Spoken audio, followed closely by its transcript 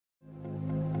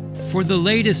For the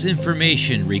latest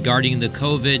information regarding the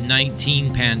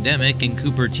COVID-19 pandemic in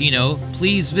Cupertino,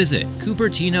 please visit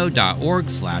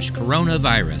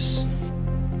cupertino.org/coronavirus.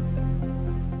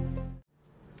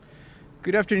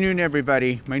 Good afternoon,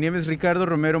 everybody. My name is Ricardo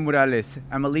Romero Morales.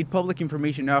 I'm a lead public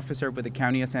information officer with the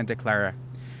County of Santa Clara.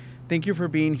 Thank you for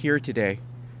being here today.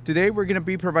 Today, we're going to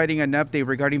be providing an update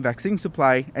regarding vaccine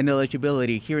supply and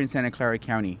eligibility here in Santa Clara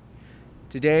County.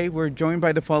 Today, we're joined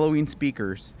by the following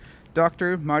speakers: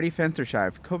 Dr. Marty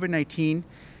Fenstersheif, COVID-19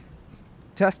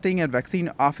 Testing and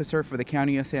Vaccine Officer for the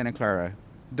County of Santa Clara.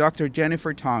 Dr.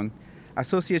 Jennifer Tong,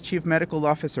 Associate Chief Medical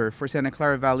Officer for Santa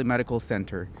Clara Valley Medical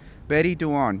Center. Betty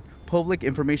Duan, Public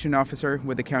Information Officer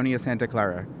with the County of Santa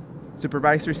Clara.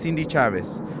 Supervisor Cindy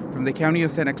Chavez from the County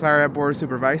of Santa Clara Board of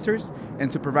Supervisors,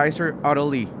 and Supervisor Otto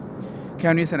Lee,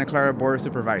 County of Santa Clara Board of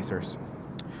Supervisors.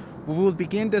 We will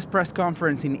begin this press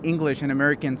conference in English and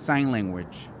American Sign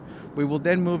Language. We will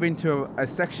then move into a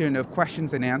section of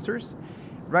questions and answers.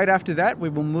 Right after that, we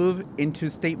will move into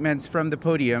statements from the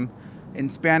podium in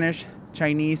Spanish,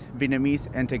 Chinese, Vietnamese,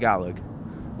 and Tagalog.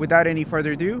 Without any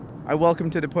further ado, I welcome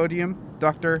to the podium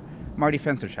Dr. Marty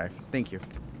Fenstersheif. Thank you.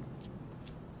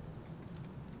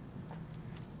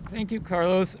 Thank you,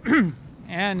 Carlos.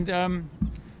 And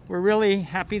we're really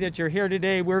happy that you're here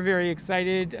today. We're very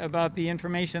excited about the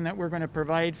information that we're going to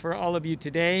provide for all of you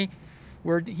today.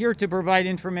 We're here to provide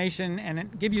information and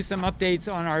give you some updates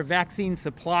on our vaccine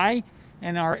supply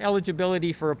and our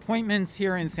eligibility for appointments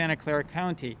here in Santa Clara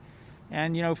County.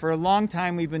 And you know, for a long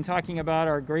time we've been talking about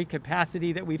our great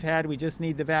capacity that we've had. We just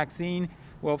need the vaccine.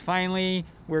 Well, finally,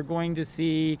 we're going to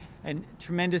see a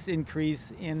tremendous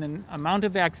increase in the amount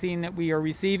of vaccine that we are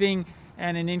receiving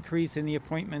and an increase in the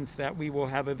appointments that we will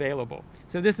have available.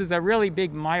 So this is a really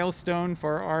big milestone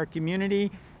for our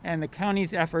community and the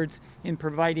county's efforts in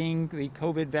providing the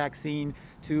COVID vaccine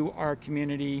to our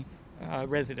community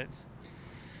residents.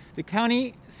 The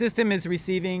county system is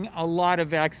receiving a lot of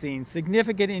vaccines,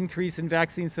 significant increase in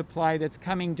vaccine supply that's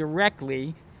coming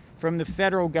directly from the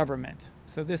federal government.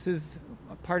 So this is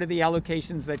a part of the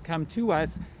allocations that come to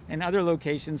us and other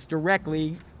locations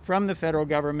directly from the federal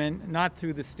government, not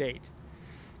through the state.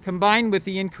 Combined with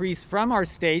the increase from our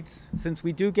states, since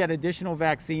we do get additional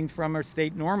vaccine from our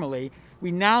state normally,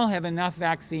 we now have enough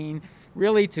vaccine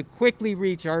really to quickly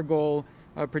reach our goal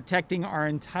of protecting our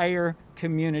entire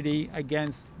community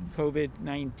against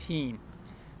COVID-19.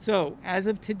 So as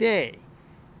of today,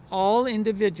 all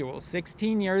individuals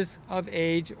 16 years of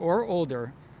age or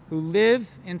older who live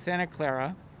in Santa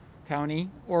Clara County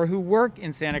or who work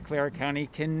in Santa Clara County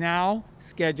can now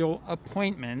schedule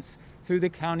appointments through the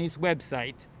county's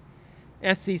website,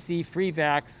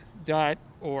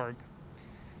 sccfreevax.org.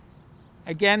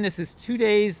 Again, this is 2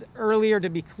 days earlier, to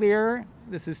be clear.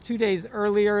 This is 2 days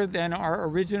earlier than our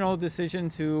original decision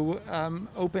to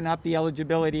open up the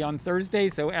eligibility on Thursday.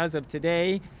 So as of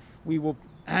today, we will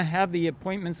have the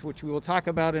appointments, which we will talk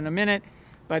about in a minute,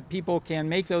 but people can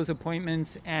make those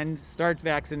appointments and start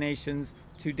vaccinations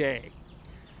today.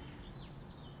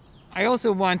 I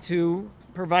also want to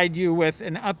provide you with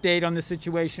an update on the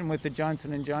situation with the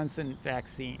Johnson & Johnson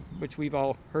vaccine, which we've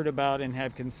all heard about and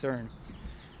have concern.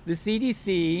 The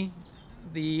CDC,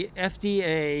 the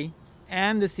FDA,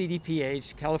 and the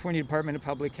CDPH, California Department of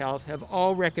Public Health, have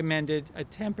all recommended a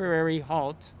temporary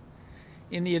halt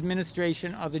in the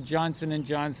administration of the Johnson &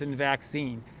 Johnson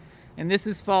vaccine. And this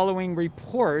is following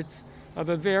reports of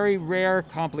a very rare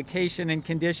complication and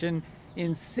condition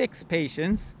in 6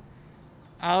 patients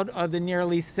out of the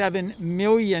nearly 7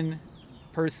 million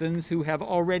persons who have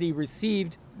already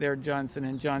received their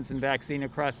Johnson & Johnson vaccine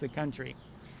across the country.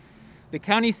 The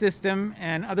county system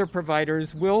and other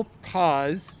providers will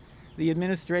pause the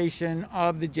administration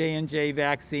of the J&J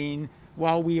vaccine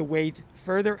while we await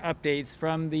further updates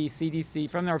from the CDC,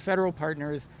 from our federal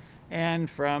partners, and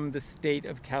from the state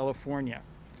of California.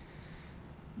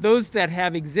 Those that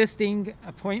have existing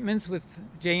appointments with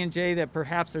J&J that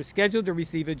perhaps are scheduled to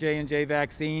receive a J&J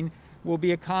vaccine will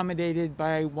be accommodated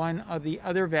by one of the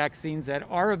other vaccines that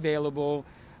are available,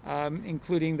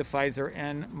 including the Pfizer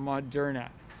and Moderna.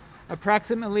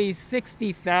 Approximately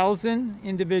 60,000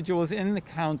 individuals in the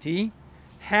county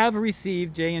have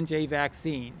received J&J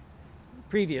vaccine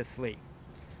previously.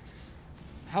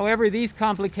 However, these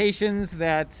complications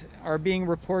that are being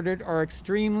reported are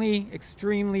extremely,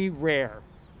 extremely rare.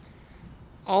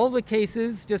 All the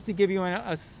cases, just to give you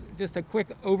just a quick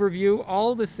overview,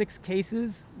 all the 6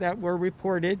 cases that were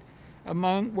reported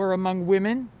were among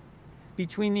women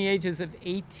between the ages of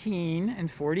 18 and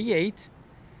 48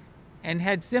 and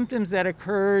had symptoms that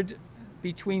occurred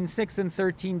between 6 and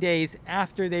 13 days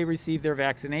after they received their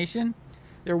vaccination.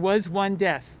 There was 1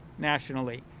 death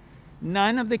nationally.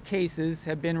 none of the cases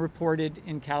have been reported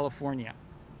in California.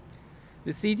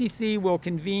 The CDC will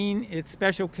convene its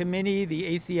special committee,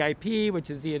 the ACIP, which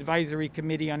is the Advisory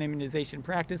Committee on Immunization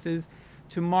Practices,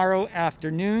 tomorrow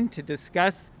afternoon to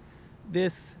discuss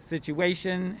this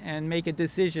situation and make a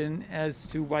decision as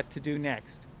to what to do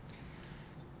next.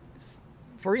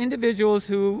 For individuals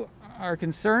who are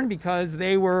concerned because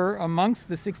they were amongst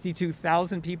the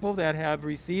 62,000 people that have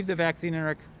received the vaccine in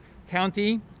our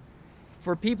county,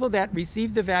 for people that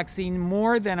received the vaccine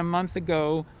more than a month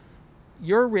ago,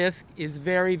 your risk is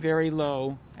very, very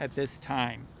low at this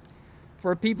time.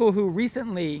 For people who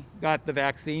recently got the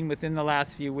vaccine within the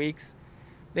last few weeks,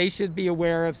 they should be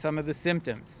aware of some of the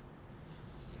symptoms.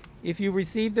 If you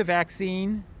received the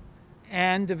vaccine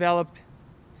and developed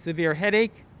severe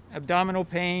headache, abdominal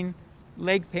pain,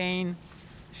 leg pain,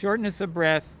 shortness of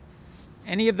breath,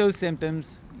 any of those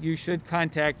symptoms, you should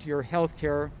contact your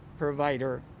healthcare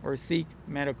provider or seek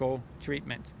medical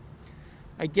treatment.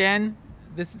 Again,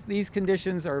 these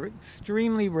conditions are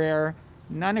extremely rare.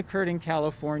 None occurred in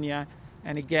California.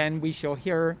 And again, we shall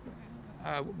hear,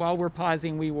 while we're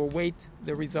pausing, we will wait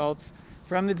the results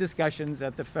from the discussions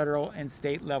at the federal and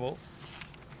state levels.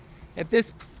 At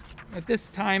this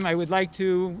time, I would like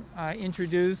to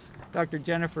introduce Dr.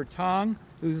 Jennifer Tong,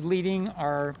 who's leading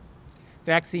our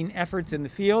vaccine efforts in the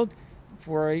field,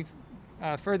 for a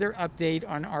further update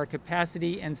on our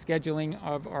capacity and scheduling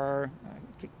of our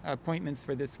appointments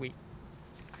for this week.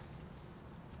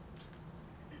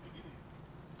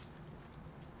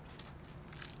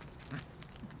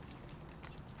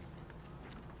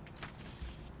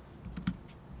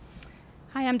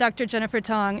 Hi, I'm Dr. Jennifer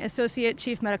Tong, Associate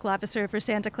Chief Medical Officer for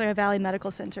Santa Clara Valley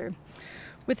Medical Center.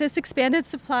 With this expanded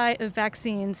supply of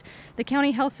vaccines, the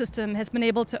county health system has been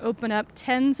able to open up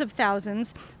tens of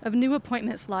thousands of new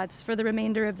appointment slots for the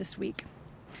remainder of this week.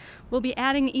 We'll be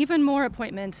adding even more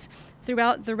appointments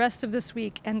throughout the rest of this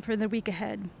week and for the week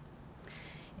ahead.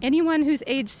 Anyone who's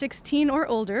age 16 or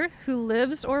older who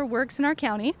lives or works in our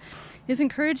county is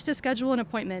encouraged to schedule an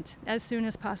appointment as soon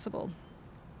as possible.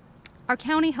 Our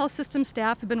county health system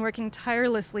staff have been working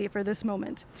tirelessly for this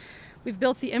moment. We've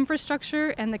built the infrastructure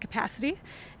and the capacity,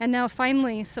 and now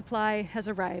finally supply has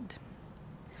arrived.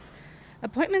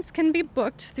 Appointments can be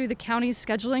booked through the county's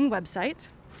scheduling website,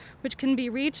 which can be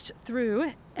reached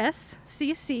through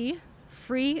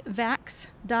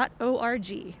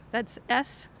sccfreevax.org. That's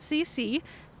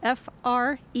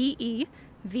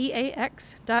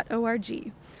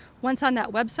sccfreevax.org. Once on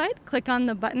that website, click on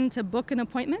the button to book an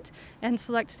appointment and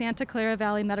select Santa Clara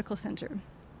Valley Medical Center.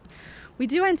 We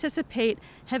do anticipate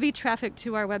heavy traffic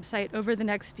to our website over the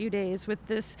next few days with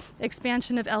this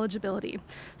expansion of eligibility.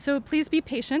 So please be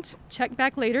patient. Check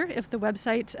back later if the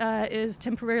website is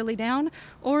temporarily down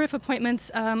or if appointments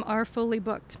are fully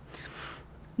booked.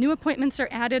 New appointments are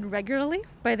added regularly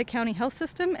by the county health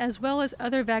system as well as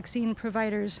other vaccine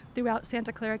providers throughout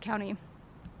Santa Clara County.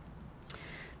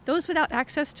 Those without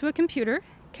access to a computer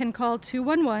can call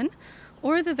 211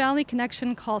 or the Valley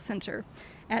Connection call center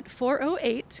at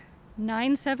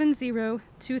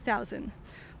 408-970-2000.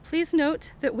 Please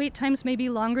note that wait times may be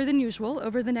longer than usual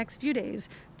over the next few days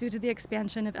due to the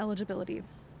expansion of eligibility.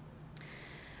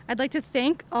 I'd like to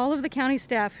thank all of the county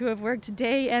staff who have worked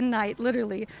day and night,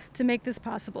 literally, to make this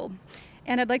possible.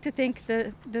 And I'd like to thank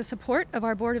the support of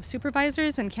our Board of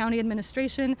Supervisors and County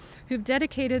Administration who've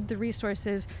dedicated the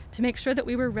resources to make sure that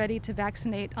we were ready to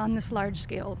vaccinate on this large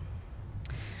scale.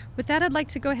 With that, I'd like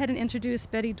to go ahead and introduce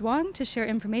Betty Duong to share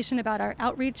information about our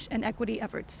outreach and equity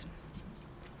efforts.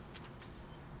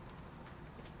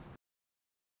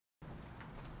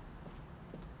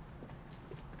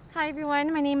 Hi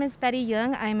everyone, my name is Betty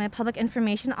Young. I'm a public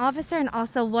information officer and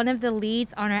also one of the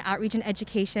leads on our outreach and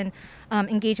education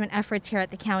engagement efforts here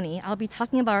at the county. I'll be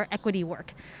talking about our equity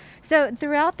work. So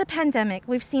throughout the pandemic,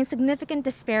 we've seen significant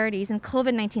disparities in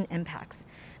COVID-19 impacts.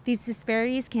 These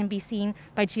disparities can be seen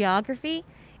by geography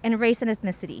and race and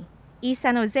ethnicity. East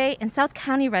San Jose and South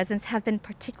County residents have been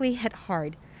particularly hit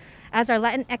hard, as our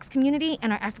Latinx community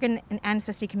and our African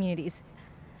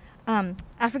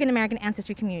American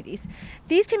ancestry communities.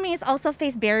 These communities also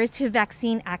face barriers to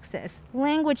vaccine access,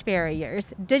 language barriers,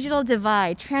 digital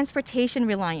divide, transportation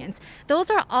reliance.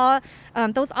 Those all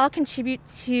contribute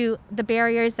to the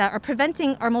barriers that are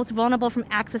preventing our most vulnerable from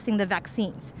accessing the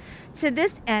vaccines. To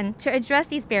this end, to address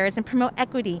these barriers and promote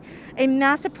equity, a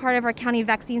massive part of our county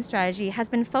vaccine strategy has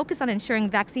been focused on ensuring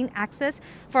vaccine access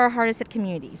for our hardest hit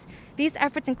communities. These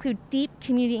efforts include deep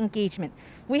community engagement.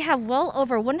 We have well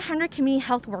over 100 community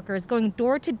health workers going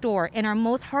door to door in our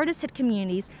most hardest hit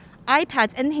communities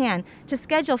iPads in hand to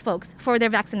schedule folks for their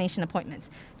vaccination appointments,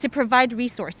 to provide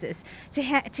resources,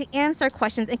 to answer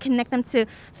questions and connect them to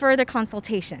further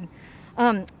consultation.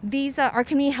 Our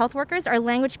community health workers are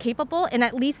language capable in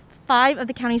at least 5 of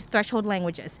the county's threshold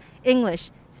languages: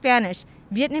 English, Spanish,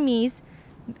 Vietnamese,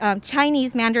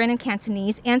 Chinese, Mandarin and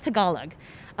Cantonese, and Tagalog.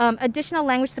 Additional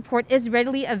language support is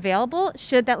readily available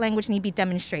should that language need be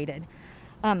demonstrated.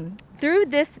 Through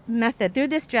this method, through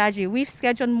this strategy, we are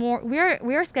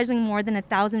scheduling more than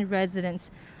 1,000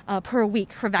 residents per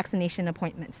week for vaccination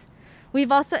appointments.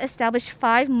 We've also established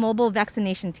 5 mobile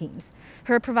vaccination teams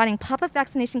who are providing pop-up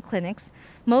vaccination clinics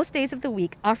most days of the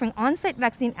week, offering on-site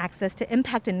vaccine access to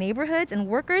impacted neighborhoods and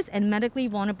workers and medically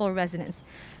vulnerable residents.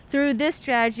 Through this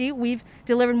strategy, we've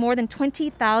delivered more than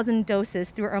 20,000 doses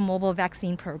through our mobile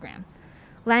vaccine program.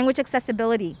 Language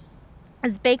accessibility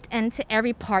is baked into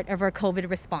every part of our COVID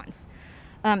response.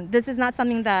 This is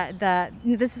something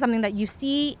that you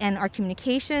see in our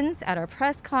communications, at our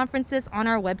press conferences, on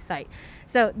our website.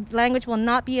 So language will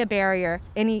not be a barrier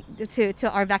to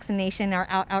our vaccination, our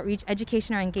outreach,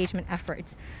 education, or engagement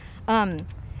efforts.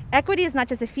 Equity is not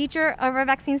just a feature of our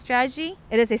vaccine strategy,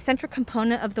 it is a central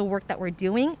component of the work that we're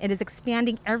doing. It is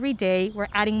expanding every day, we're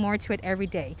adding more to it every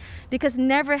day. Because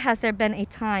never has there been a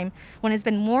time when it's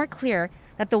been more clear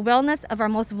that the wellness of our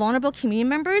most vulnerable community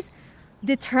members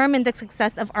determine the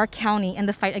success of our county in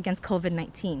the fight against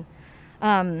COVID-19.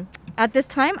 At this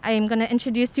time, I am going to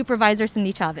introduce Supervisor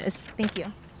Cindy Chavez. Thank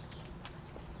you.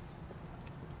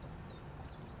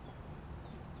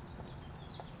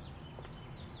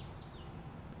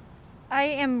 I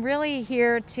am really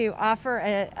here to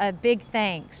offer a big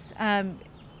thanks.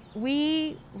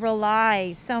 We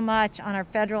rely so much on our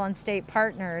federal and state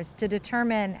partners to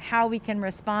determine how we can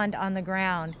respond on the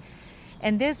ground.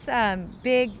 And this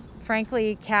big,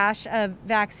 frankly, cache of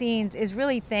vaccines is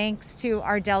really thanks to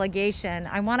our delegation.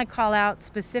 I want to call out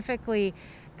specifically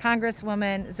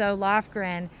Congresswoman Zoe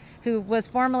Lofgren, who was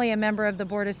formerly a member of the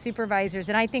Board of Supervisors,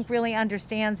 and I think really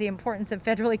understands the importance of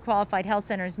federally qualified health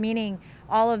centers, meaning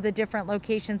all of the different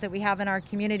locations that we have in our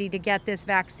community to get this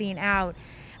vaccine out.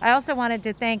 I also wanted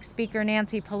to thank Speaker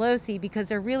Nancy Pelosi because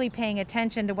they're really paying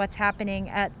attention to what's happening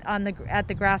at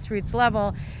the grassroots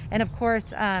level, and of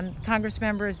course Congress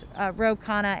members Ro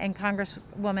Khanna and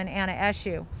Congresswoman Anna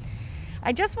Eshoo.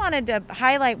 I just wanted to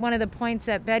highlight one of the points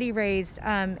that Betty raised,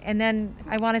 and then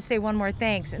I want to say one more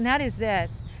thanks, and that is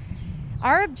this.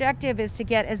 Our objective is to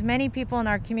get as many people in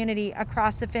our community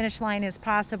across the finish line as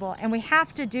possible, and we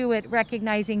have to do it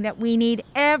recognizing that we need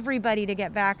everybody to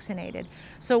get vaccinated.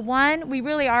 So 1, we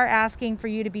really are asking for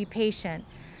you to be patient.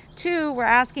 2, we're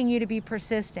asking you to be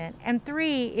persistent. And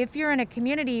 3, if you're in a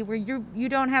community where you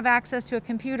don't have access to a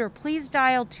computer, please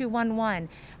dial 211.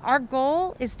 Our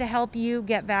goal is to help you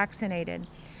get vaccinated.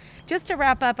 Just to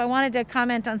wrap up, I wanted to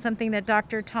comment on something that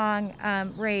Dr. Tong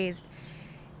raised.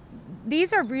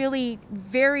 These are really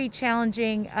very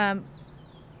challenging,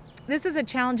 this is a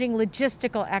challenging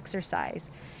logistical exercise.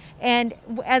 And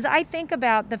as I think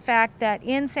about the fact that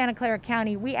in Santa Clara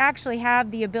County, we actually have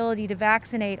the ability to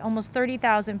vaccinate almost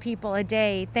 30,000 people a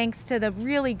day, thanks to the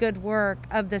really good work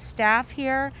of the staff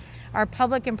here, our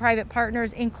public and private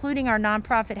partners, including our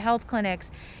nonprofit health clinics.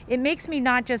 It makes me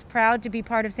not just proud to be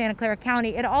part of Santa Clara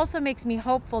County, it also makes me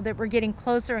hopeful that we're getting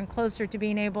closer and closer to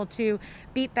being able to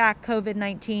beat back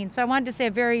COVID-19. So I wanted to say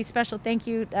a very special thank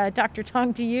you, Dr.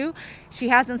 Tong, to you. She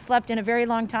hasn't slept in a very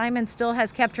long time and still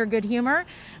has kept her good humor.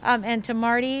 And to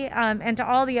Marty, and to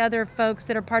all the other folks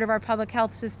that are part of our public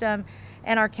health system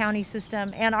and our county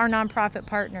system and our nonprofit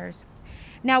partners.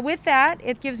 Now with that,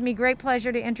 it gives me great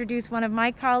pleasure to introduce one of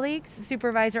my colleagues,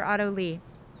 Supervisor Otto Lee.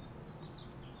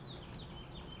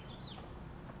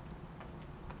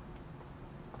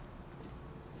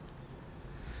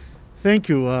 Thank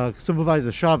you,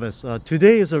 Supervisor Chavez.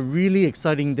 Today is a really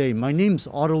exciting day. My name is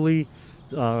Otto Lee,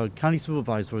 County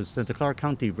Supervisor for Santa Clara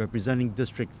County, representing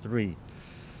District 3.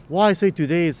 Why I say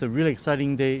today is a really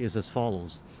exciting day is as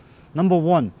follows. Number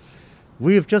 1,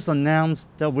 we have just announced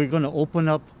that we're going to open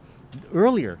up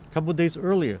earlier, a couple of days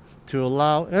earlier, to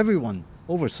allow everyone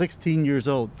over 16 years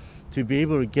old to be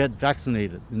able to get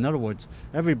vaccinated. In other words,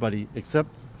 everybody except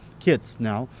kids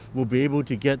now will be able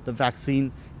to get the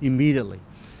vaccine immediately.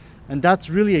 And that's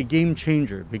really a game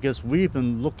changer because we've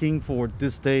been looking for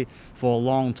this day for a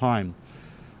long time.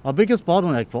 Our biggest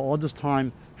bottleneck for all this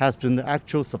time has been the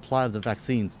actual supply of the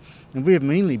vaccines. And we have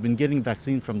mainly been getting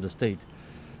vaccines from the state.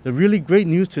 The really great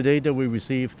news today that we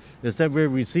received is that we're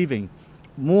receiving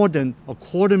more than a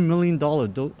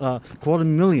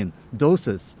 $250,000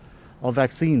 doses of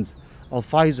vaccines of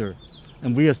Pfizer,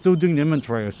 and we are still doing the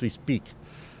inventory as we speak.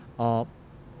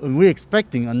 And we're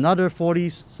expecting another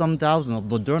 40-some thousand of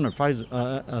Moderna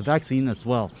vaccine as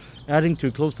well, adding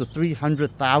to close to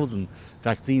 300,000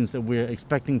 vaccines that we're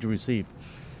expecting to receive.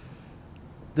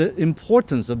 The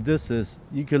importance of this is,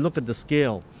 you can look at the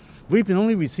scale. We've been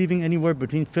only receiving anywhere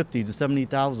between 50 to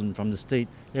 70,000 from the state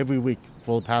every week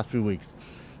for the past few weeks.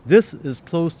 This is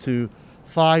close to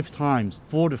 4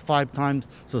 to 5 times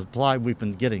the supply we've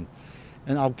been getting.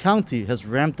 And our county has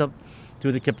ramped up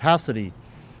to the capacity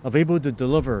of able to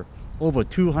deliver over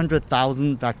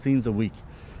 200,000 vaccines a week.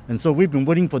 And so we've been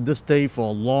waiting for this day for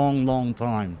a long, long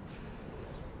time.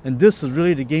 And this is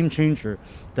really the game changer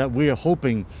that we are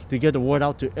hoping to get the word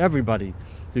out to everybody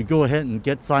to go ahead and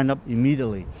get signed up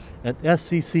immediately at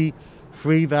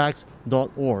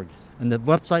sccfreevax.org. And the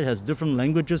website has different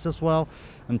languages as well,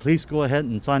 and please go ahead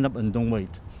and sign up and don't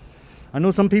wait. I know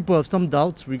some people have some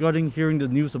doubts regarding hearing the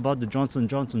news about the Johnson &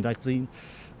 Johnson vaccine.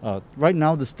 Right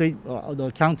now,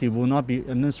 the county will not be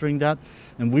administering that,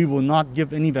 and we will not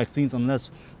give any vaccines unless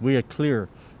we are clear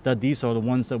that these are the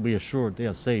ones that we are sure they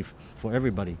are safe for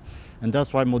everybody. And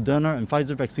that's why Moderna and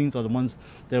Pfizer vaccines are the ones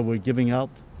that we're giving out.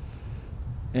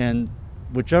 And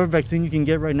whichever vaccine you can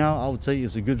get right now, I would say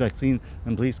is a good vaccine,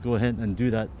 and please go ahead and do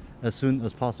that as soon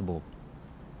as possible.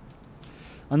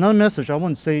 Another message I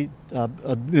want to say,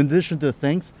 in addition to the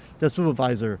thanks that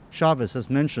Supervisor Chavez has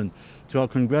mentioned to our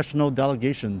congressional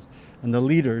delegations and the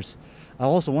leaders, I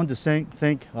also want to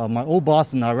thank my old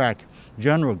boss in Iraq,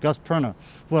 General Gus Perna,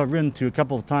 who I've written to a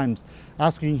couple of times,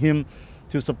 asking him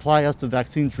to supply us the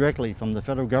vaccines directly from the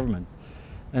federal government.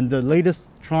 And the latest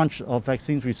tranche of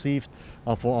vaccines received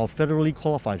are for our federally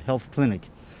qualified health clinic.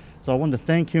 So I want to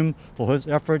thank him for his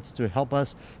efforts to help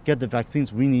us get the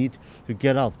vaccines we need to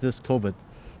get out of this COVID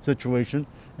situation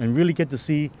and really get to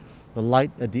see the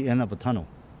light at the end of a tunnel.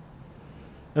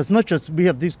 As much as we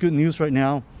have this good news right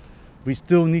now, we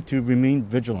still need to remain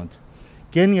vigilant.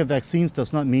 Getting a vaccine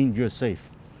does not mean you're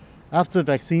safe. After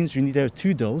vaccines, you need to have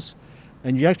 2 doses,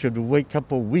 and you actually have to wait a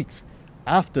couple of weeks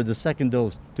after the second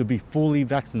dose to be fully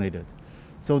vaccinated.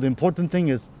 So the important thing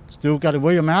is still got to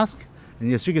wear your mask,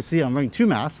 and as you can see, I'm wearing 2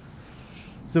 masks.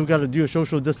 Still got to do a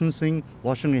social distancing,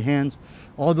 washing your hands,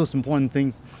 all those important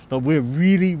things. But we're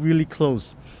really, really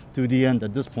close to the end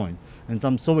at this point. And so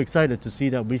I'm so excited to see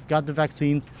that we've got the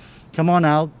vaccines. Come on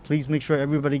out. Please make sure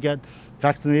everybody get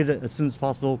vaccinated as soon as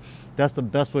possible. That's the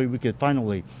best way we could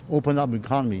finally open up the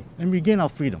economy and regain our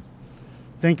freedom.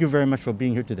 Thank you very much for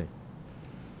being here today.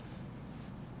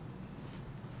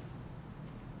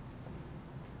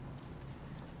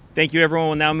 Thank you, everyone.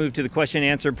 We'll now move to the question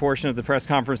and answer portion of the press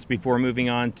conference before moving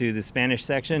on to the Spanish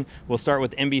section. We'll start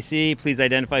with NBC. Please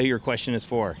identify who your question is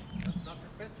for. Dr.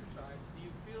 Fensterside, do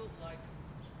you feel like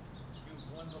you've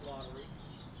won the lottery?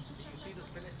 Do you see the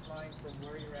finish line from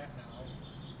where you're at now?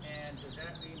 And does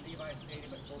that mean Levi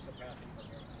Stadium at full capacity from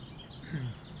here on?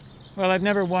 Well, I've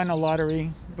never won a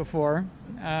lottery before.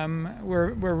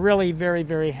 We're really very,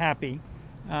 very happy.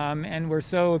 And we're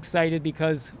so excited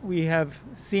because we have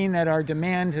seen that our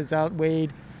demand has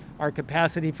outweighed our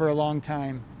capacity for a long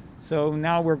time. So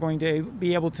now we're going to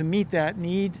be able to meet that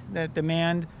need, that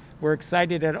demand. We're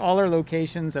excited at all our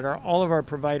locations, that all of our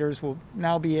providers will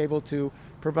now be able to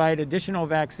provide additional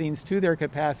vaccines to their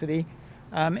capacity.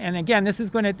 And again,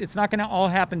 it's not going to all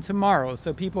happen tomorrow.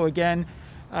 So people, again,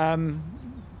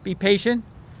 be patient.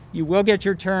 You will get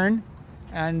your turn.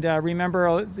 And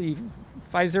remember, the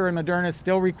Pfizer and Moderna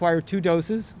still require 2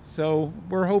 doses, so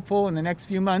we're hopeful in the next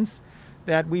few months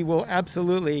that we will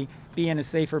absolutely be in a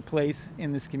safer place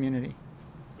in this community.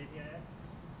 Yeah,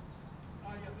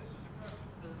 this is a question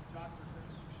for Dr.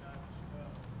 Fensterside as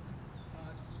well.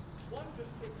 One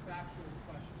just quick factual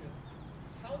question.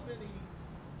 How many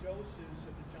doses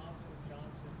of the Johnson &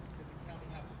 Johnson did the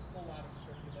county have to pull out of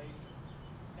circulation?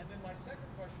 And then my second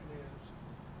question is,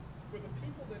 for the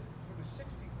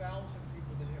 60,000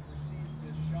 people that have received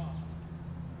this shot,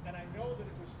 and I know that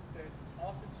that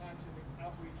oftentimes in the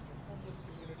outreach to homeless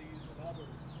communities and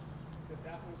others,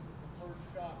 that was the preferred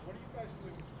shot. What are you guys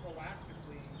doing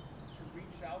proactively to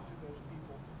reach out to those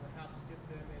people to perhaps get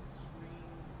them in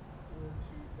screen or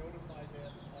to notify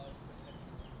them of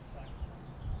potential side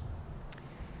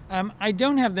effects? I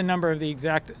don't have the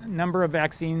exact number of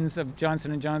vaccines of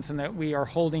Johnson & Johnson that we are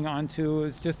holding on to.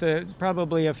 It's just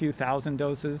probably a few thousand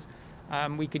doses.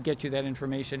 We could get you that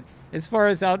information. As far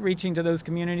as outreaching to those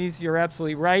communities, you're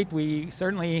absolutely right. We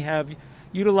certainly have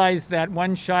utilized that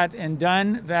one shot and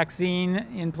done vaccine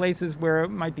in places where it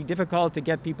might be difficult to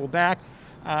get people back.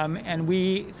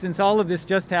 And since all of this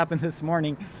just happened this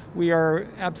morning, we are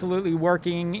absolutely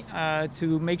working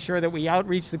to make sure that we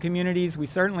outreach the communities. We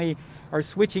certainly are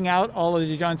switching out all of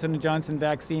the Johnson & Johnson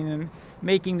vaccine and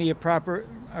making the proper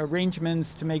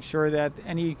arrangements to make sure that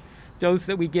any dose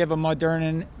that we give of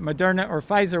Moderna or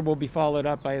Pfizer will be followed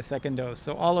up by a second dose.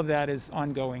 So all of that is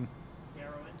ongoing.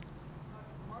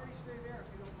 Marty, stay there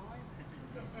if you don't mind.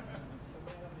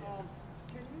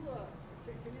 Can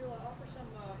you offer some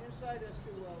insight as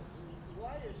to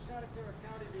why is Santa Clara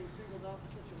County being singled out for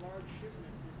such a large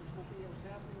shipment? Is there something that was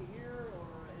happening here, or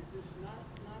is this not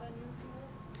unusual?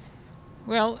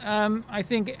 Well, I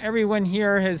think everyone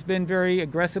here has been very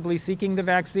aggressively seeking the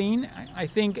vaccine. I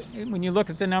think when you look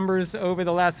at the numbers over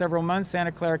the last several months,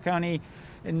 Santa Clara County,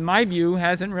 in my view,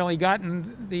 hasn't really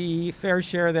gotten the fair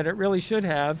share that it really should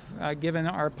have, given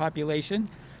our population.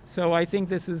 So I think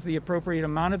this is the appropriate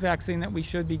amount of vaccine that we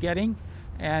should be getting.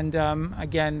 And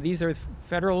again, these are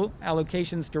federal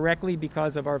allocations directly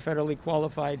because of our federally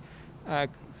qualified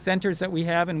centers that we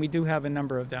have, and we do have a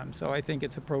number of them. So I think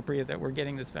it's appropriate that we're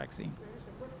getting this vaccine. Just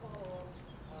a quick follow-up.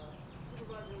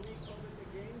 Supervisor Lee called this a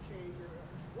game changer.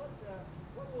 What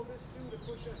will this do to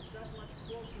push us that much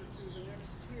closer to the next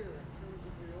tier in terms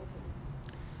of reopening?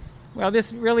 Well,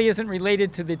 this really isn't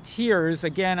related to the tiers.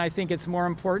 Again, I think it's more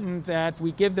important that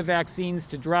we give the vaccines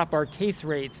to drop our case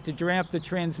rates, to drop the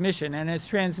transmission. And as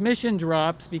transmission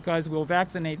drops, because we'll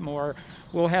vaccinate more,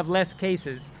 we'll have less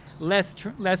cases, less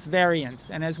variants.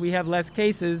 And as we have less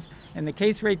cases and the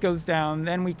case rate goes down,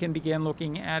 then we can begin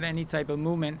looking at any type of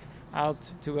movement out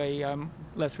to a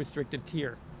less restrictive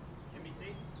tier.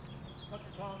 NBC? Dr.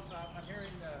 Tom, I'm hearing,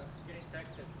 getting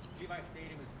text that Levi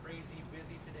Stadium is crazy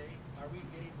busy today. Are we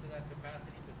getting to that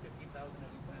capacity to 15,000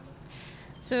 as we planned?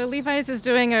 So Levi's is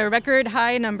doing a record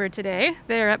high number today.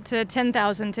 They're up to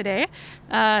 10,000 today.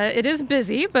 It is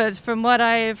busy, but from what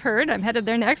I've heard, I'm headed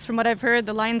there next. From what I've heard,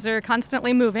 the lines are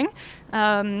constantly moving.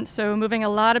 So moving a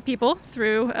lot of people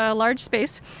through a large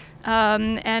space.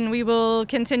 And we will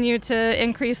continue to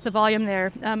increase the volume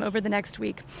there over the next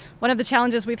week. One of the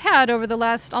challenges we've had over the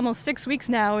last almost 6 weeks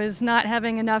now is not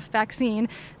having enough vaccine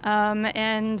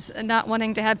and not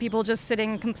wanting to have people just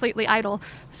sitting completely idle.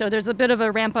 So there's a bit of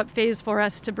a ramp-up phase for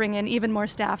us to bring in even more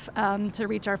staff to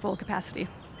reach our full capacity.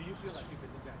 Do you feel like you've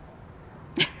been the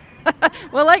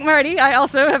jackpot? Well, like Marty, I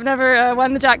also have never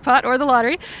won the jackpot or the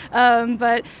lottery.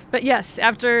 But yes,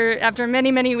 after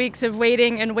many, many weeks of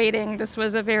waiting and waiting, this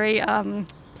was a very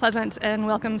pleasant and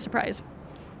welcome surprise.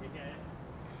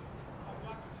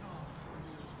 Dr. Tom,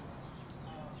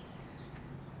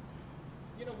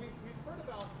 you know, we've heard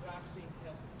about vaccine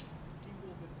hesitance, people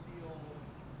that feel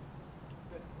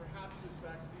that perhaps these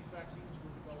vaccines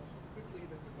were developed so quickly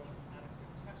that there wasn't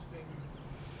adequate testing.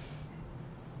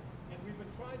 And we've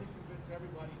been trying to convince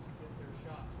everybody to get their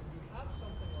shot. When you have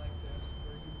something like this,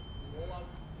 where you roll out,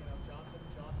 you know, Johnson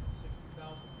 & Johnson, 60,000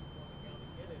 people in the county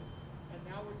get it, and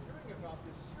now we're hearing about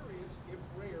this serious, if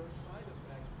rare, side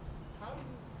effect. How do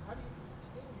you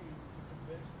continue to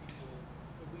convince people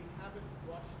that we haven't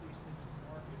rushed these things to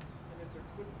market, and that there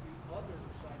couldn't be other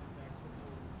side effects that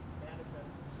will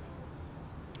manifest themselves?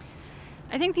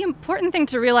 I think the important thing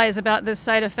to realize about this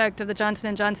side effect of the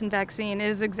Johnson & Johnson vaccine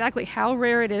is exactly how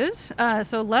rare it is.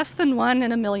 So less than 1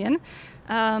 in a million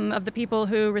of the people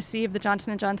who received the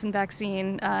Johnson & Johnson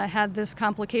vaccine had this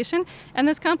complication. And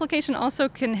this complication also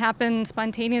can happen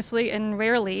spontaneously and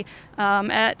rarely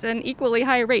at an equally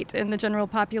high rate in the general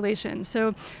population.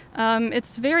 So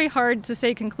it's very hard to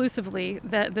say conclusively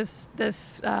that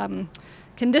this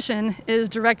condition is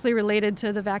directly related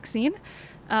to the vaccine.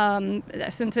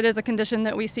 Since it is a condition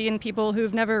that we see in people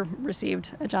who've never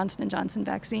received a Johnson & Johnson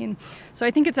vaccine. So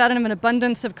I think it's out of an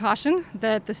abundance of caution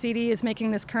that the CD is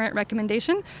making this current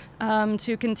recommendation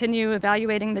to continue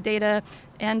evaluating the data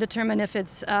and determine if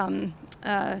it's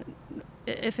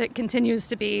if it continues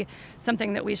to be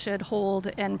something that we should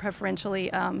hold and preferentially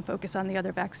focus on the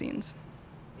other vaccines.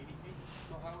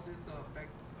 So how does this affect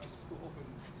school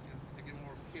opens, to get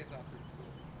more kids after school?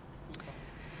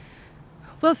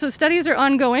 Well, so studies are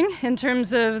ongoing in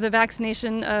terms of the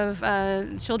vaccination of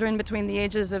children between the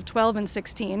ages of 12 and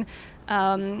 16.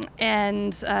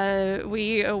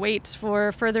 We await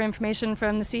for further information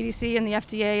from the CDC and the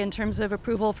FDA in terms of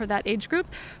approval for that age group.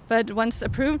 But once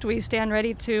approved, we stand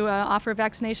ready to offer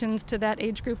vaccinations to that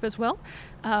age group as well.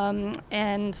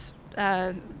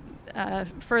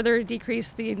 Further decrease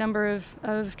the number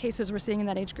of cases we're seeing in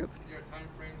that age group. Is there a time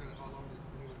frame and how long this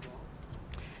will go?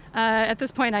 At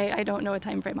this point, I don't know a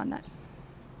time frame on that.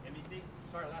 NBC,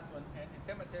 sorry, last one. In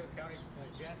Santa Clara County,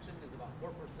 Janssen is about 4%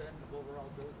 of overall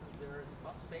doses. There is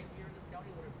about the same here in this county.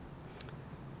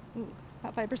 Ooh,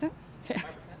 about 5%? Yeah. 5%?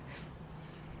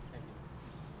 Thank you.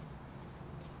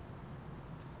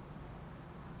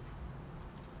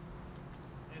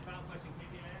 And final question,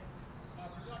 KPIX?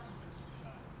 For Dr. Vincent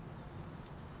Shine.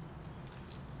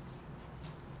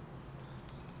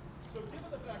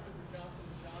 given the fact that the Johnson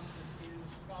 & Johnson is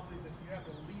probably that you have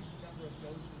the least number of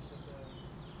doses of those,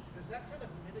 does that kind of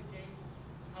mitigate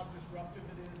how disruptive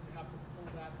it is to have to pull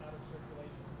that out of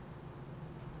circulation?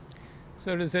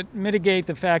 So does it mitigate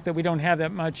the fact that we don't have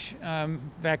that much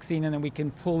vaccine and then we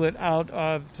can pull it out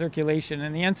of circulation?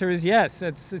 And the answer is yes.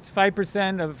 It's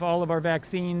 5% of all of our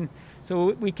vaccine,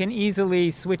 so we can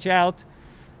easily switch out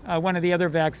one of the other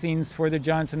vaccines for the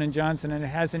Johnson & Johnson, and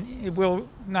it will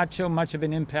not show much of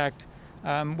an impact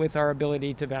with our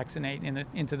ability to vaccinate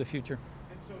into the future.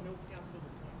 And so no canceled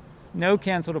appointments? No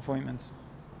canceled appointments.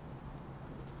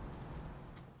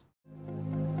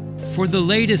 For the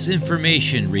latest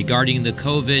information regarding the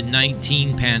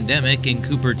COVID-19 pandemic in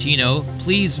Cupertino,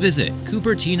 please visit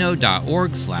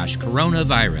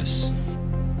cupertino.org/coronavirus.